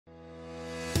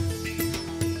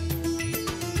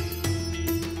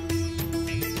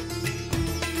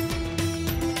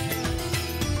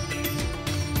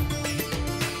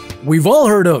We've all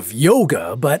heard of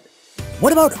yoga, but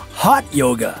what about hot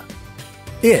yoga?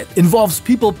 It involves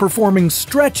people performing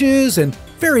stretches and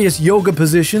various yoga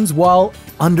positions while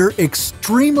under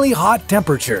extremely hot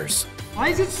temperatures. Why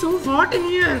is it so hot in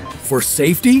here? For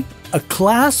safety, a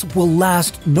class will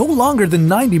last no longer than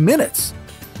 90 minutes.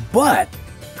 But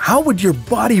how would your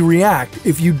body react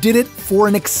if you did it for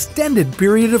an extended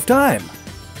period of time?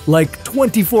 Like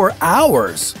 24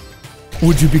 hours?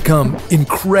 Would you become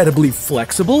incredibly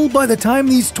flexible by the time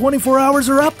these 24 hours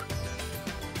are up?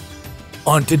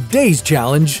 On today's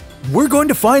challenge, we're going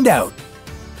to find out.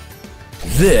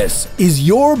 This is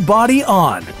your body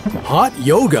on hot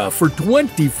yoga for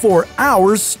 24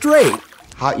 hours straight.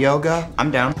 Hot yoga?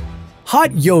 I'm down.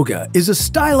 Hot yoga is a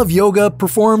style of yoga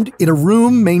performed in a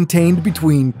room maintained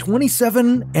between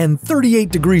 27 and 38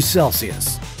 degrees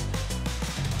Celsius.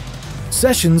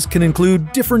 Sessions can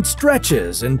include different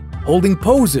stretches and holding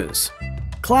poses.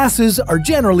 Classes are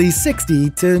generally 60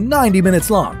 to 90 minutes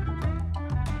long.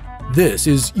 This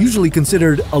is usually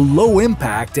considered a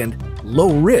low-impact and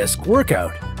low-risk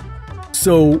workout.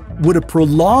 So, would a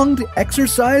prolonged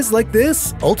exercise like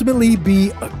this ultimately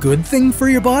be a good thing for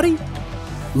your body?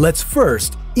 Let's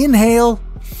first inhale,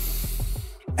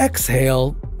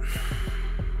 exhale,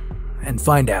 and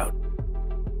find out.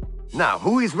 Now,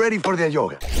 who is ready for the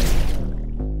yoga?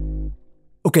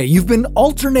 Okay, you've been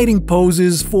alternating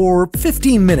poses for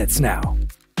 15 minutes now.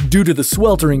 Due to the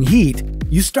sweltering heat,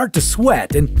 you start to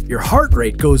sweat and your heart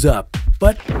rate goes up,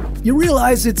 but you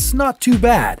realize it's not too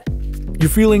bad. You're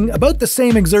feeling about the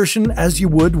same exertion as you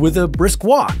would with a brisk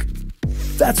walk.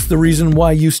 That's the reason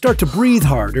why you start to breathe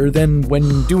harder than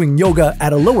when doing yoga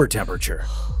at a lower temperature.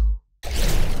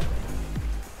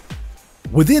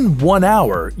 Within 1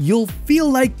 hour, you'll feel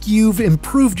like you've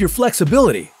improved your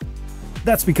flexibility.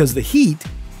 That's because the heat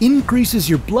increases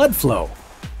your blood flow,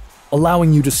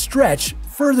 allowing you to stretch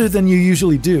further than you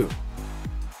usually do.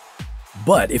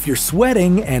 But if you're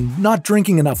sweating and not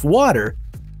drinking enough water,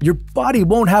 your body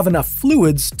won't have enough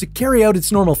fluids to carry out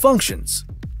its normal functions.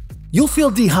 You'll feel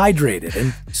dehydrated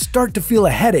and start to feel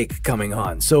a headache coming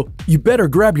on, so you better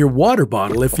grab your water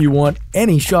bottle if you want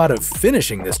any shot of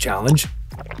finishing this challenge.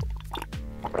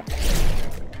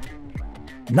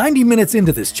 90 minutes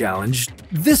into this challenge,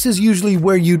 this is usually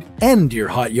where you'd end your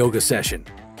hot yoga session.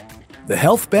 The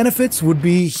health benefits would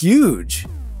be huge.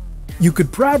 You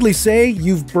could proudly say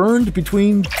you've burned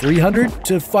between 300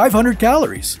 to 500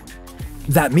 calories.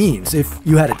 That means if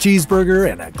you had a cheeseburger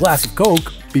and a glass of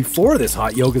Coke before this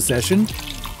hot yoga session,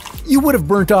 you would have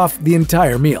burnt off the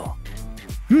entire meal.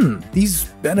 These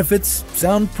benefits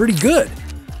sound pretty good.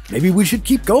 Maybe we should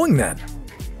keep going then.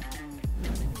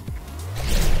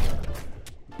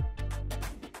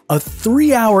 A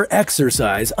 3-hour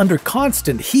exercise under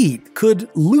constant heat could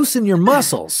loosen your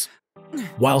muscles.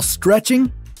 While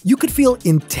stretching, you could feel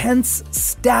intense,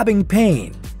 stabbing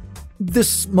pain.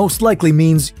 This most likely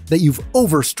means that you've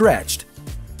overstretched.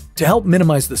 To help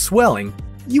minimize the swelling,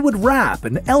 you would wrap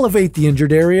and elevate the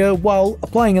injured area while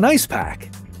applying an ice pack.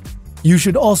 You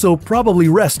should also probably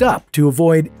rest up to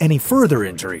avoid any further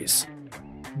injuries.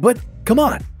 But come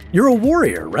on, you're a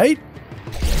warrior, right?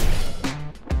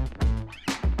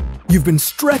 You've been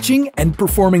stretching and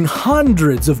performing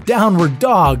hundreds of downward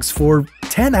dogs for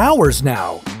 10 hours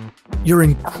now. You're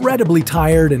incredibly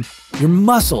tired and your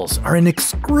muscles are in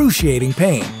excruciating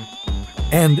pain.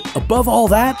 And above all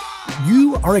that,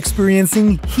 you are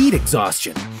experiencing heat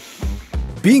exhaustion.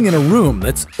 Being in a room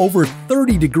that's over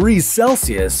 30 degrees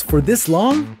Celsius for this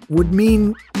long would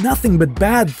mean nothing but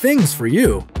bad things for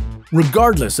you.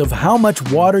 Regardless of how much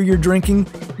water you're drinking,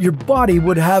 your body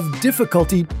would have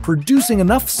difficulty producing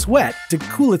enough sweat to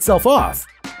cool itself off.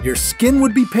 Your skin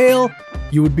would be pale,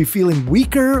 you would be feeling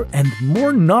weaker and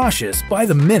more nauseous by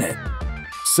the minute.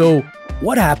 So,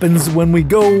 what happens when we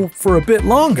go for a bit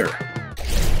longer?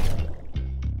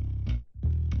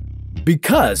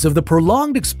 Because of the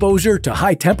prolonged exposure to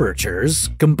high temperatures,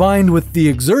 combined with the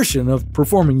exertion of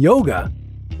performing yoga,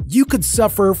 you could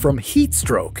suffer from heat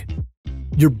stroke.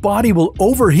 Your body will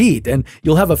overheat and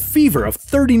you'll have a fever of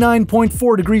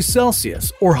 39.4 degrees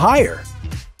Celsius or higher.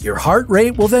 Your heart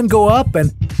rate will then go up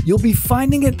and you'll be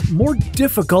finding it more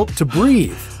difficult to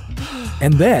breathe.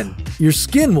 And then your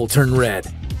skin will turn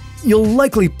red. You'll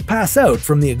likely pass out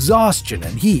from the exhaustion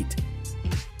and heat.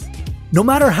 No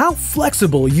matter how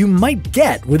flexible you might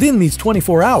get within these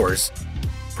 24 hours,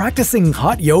 practicing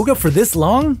hot yoga for this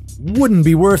long wouldn't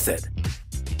be worth it.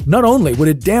 Not only would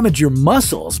it damage your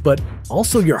muscles, but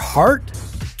also your heart,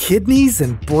 kidneys,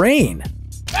 and brain.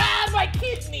 Ah, my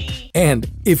kidney!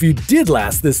 And if you did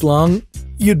last this long,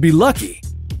 you'd be lucky.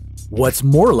 What's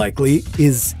more likely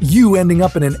is you ending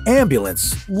up in an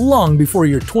ambulance long before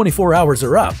your 24 hours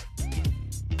are up.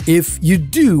 If you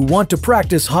do want to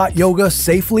practice hot yoga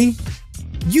safely,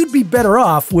 you'd be better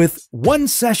off with 1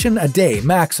 session a day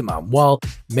maximum while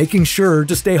making sure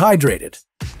to stay hydrated.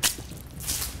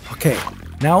 Okay,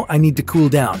 now I need to cool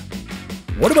down.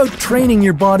 What about training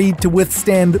your body to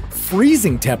withstand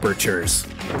freezing temperatures?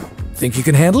 Think you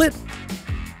can handle it?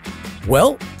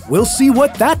 Well, we'll see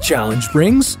what that challenge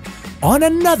brings on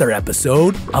another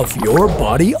episode of Your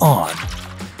Body On.